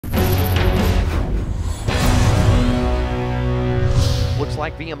Looks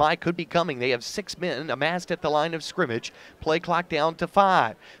like VMI could be coming. They have 6 men amassed at the line of scrimmage. Play clock down to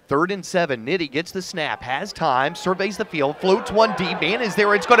 5. 3rd and 7. Nitti gets the snap, has time, surveys the field, floats one deep. Man is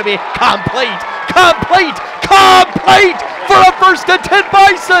there. It's going to be complete for a 1st and 10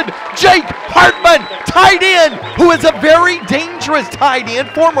 Bison. Jake Hartman, tight end, who is a very dangerous tight end,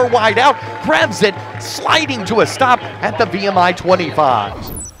 former wideout, grabs it, sliding to a stop at the VMI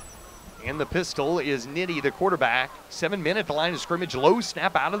 25. And the pistol is Nitti, the quarterback. 7 men at the line of scrimmage. Low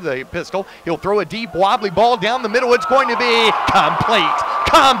snap out of the pistol. He'll throw a deep wobbly ball down the middle. It's going to be complete.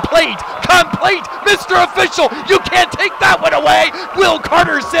 Mr. Official, you can't take that one away. Will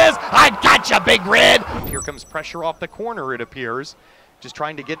Carter says, I got you, Big Red. Here comes pressure off the corner, it appears. Just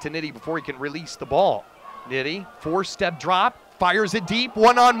trying to get to Nitti before he can release the ball. Nitti, 4-step drop. Fires it deep,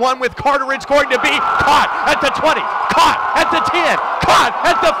 one-on-one with Carter. It's going to be caught at the 20, caught at the 10, caught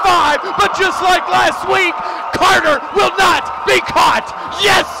at the 5. But just like last week, Carter will not be caught.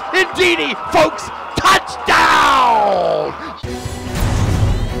 Yes, indeedy, folks. Touchdown!